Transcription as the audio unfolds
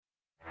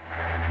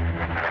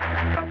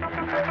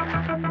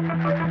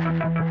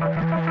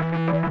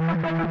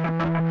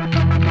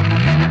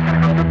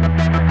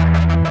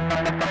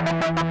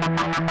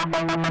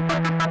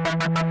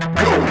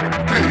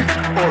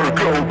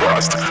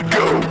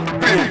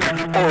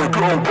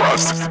go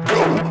bust,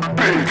 go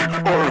big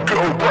or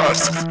go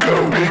bust,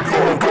 go big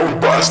or go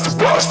bust,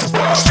 bust,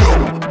 bust, go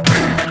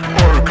big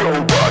or go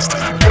bust,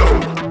 go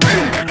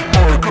big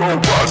or go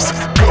bust,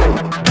 go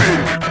big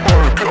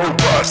or go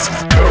bust,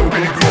 go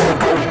big or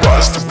go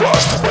bust,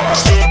 bust,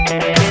 bust.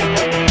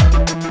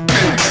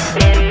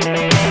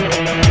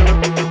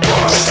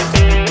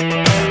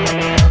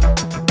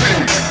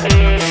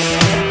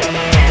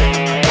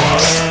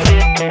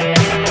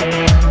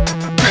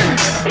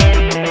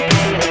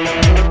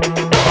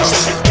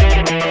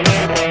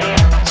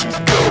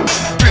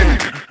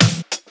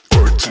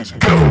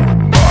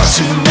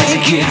 To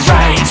make it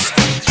right,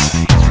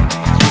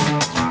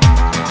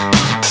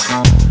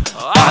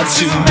 or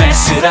to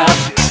mess it up,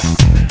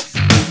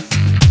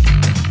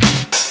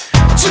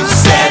 to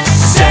set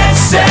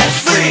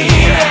free,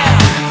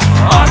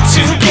 or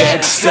to get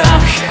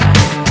stuck.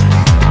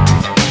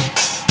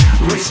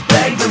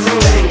 Respect the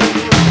rule.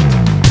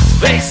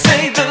 They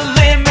say the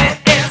limit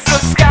is the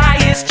sky.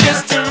 It's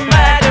just a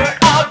matter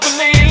of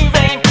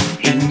believing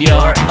in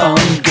your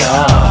own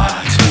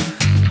God,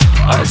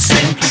 or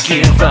simply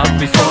give up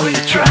before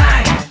you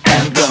try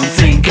and don't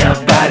think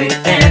about it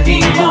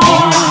anymore.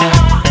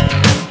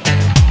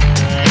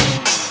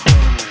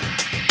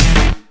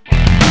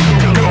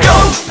 Go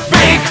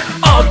big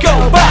or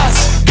go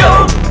bust,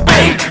 go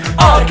big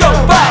or go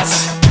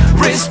bust.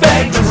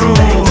 Respect the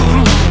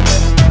rule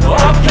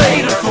or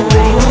play the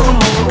fool.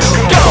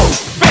 Go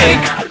big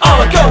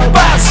or go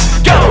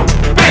bust, go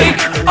big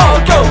or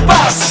go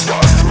bust.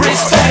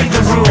 Respect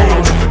the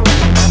rule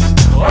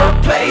or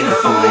play the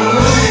fool.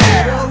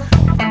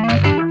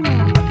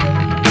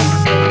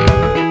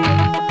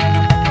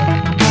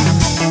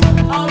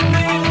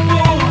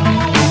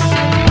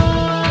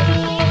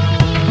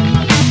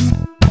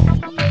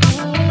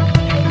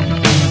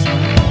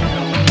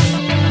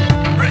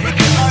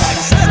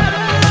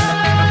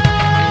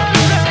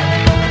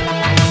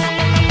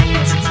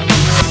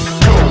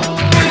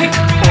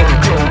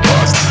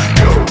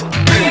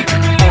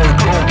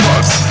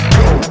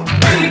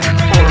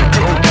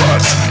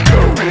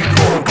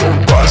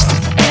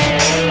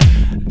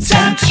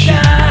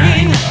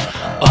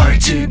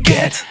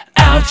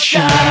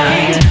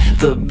 Outshine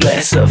the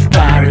bliss of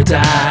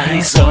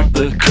paradise or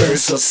the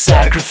curse of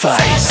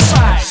sacrifice.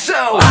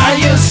 So, are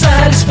you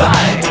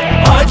satisfied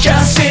or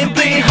just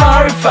simply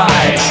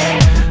horrified?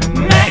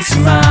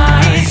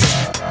 Maximize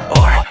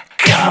or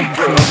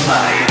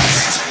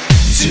compromise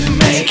to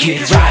make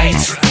it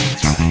right,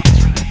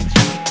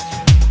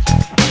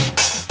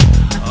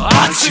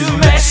 or to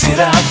mess it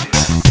up,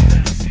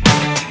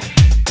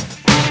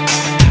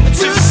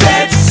 to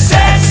set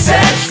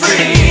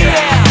free,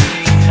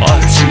 or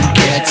to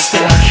get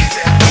stuck.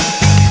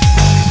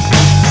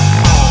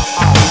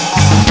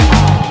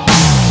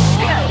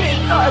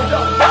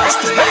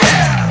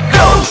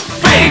 Go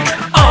big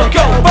or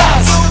go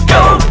bust,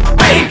 go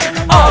big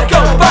or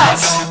go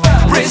bust.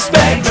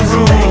 Respect the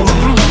rule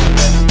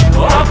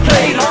or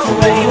play the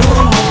fool.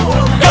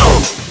 Go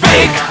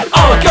big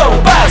or go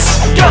bust,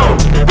 go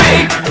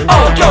big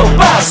or go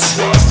bust.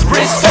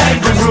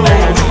 Respect the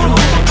rule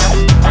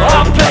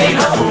or play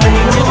the fool.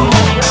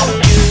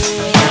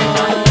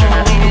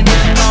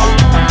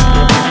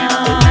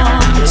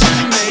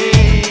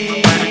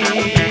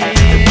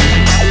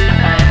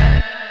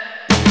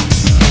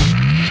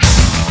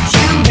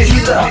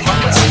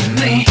 To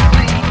me,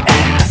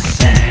 and I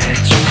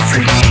set you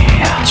free.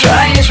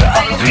 Try it,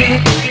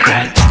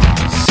 regret,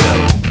 so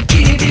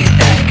give it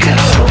a go.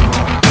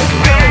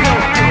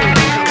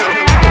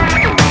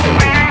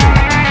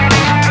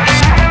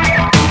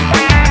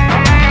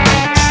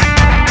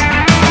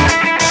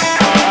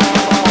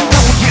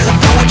 You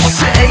do what you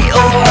say,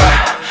 or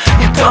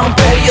you don't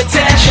pay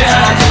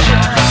attention.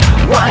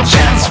 One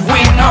chance,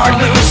 win or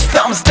lose,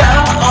 thumbs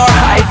down or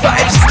high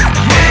fives.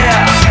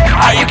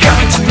 Yeah, are you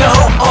coming to know,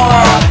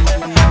 or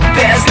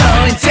there's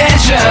no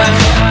intention?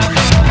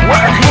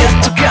 We're here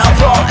to come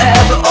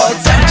forever, or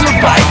time to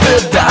bite the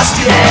dust,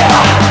 yeah.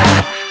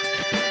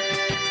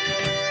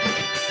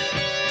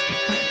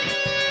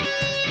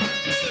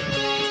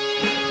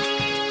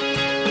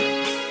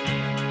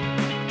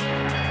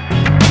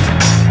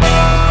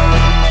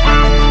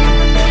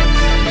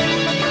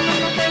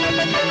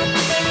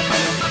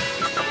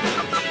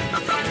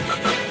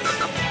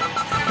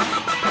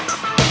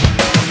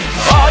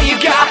 All you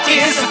got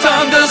is a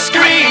thunder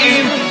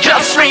scream.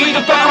 Just read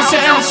the bounce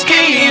and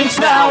schemes.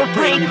 Now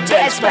bring the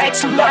text back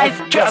to life.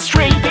 Just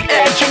read the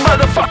edge, you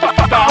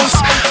motherfucker bounce.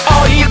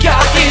 All you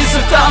got is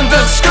a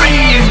thunder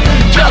scream.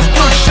 Just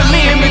push the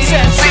limits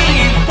and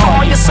see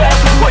for yourself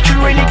what you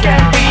really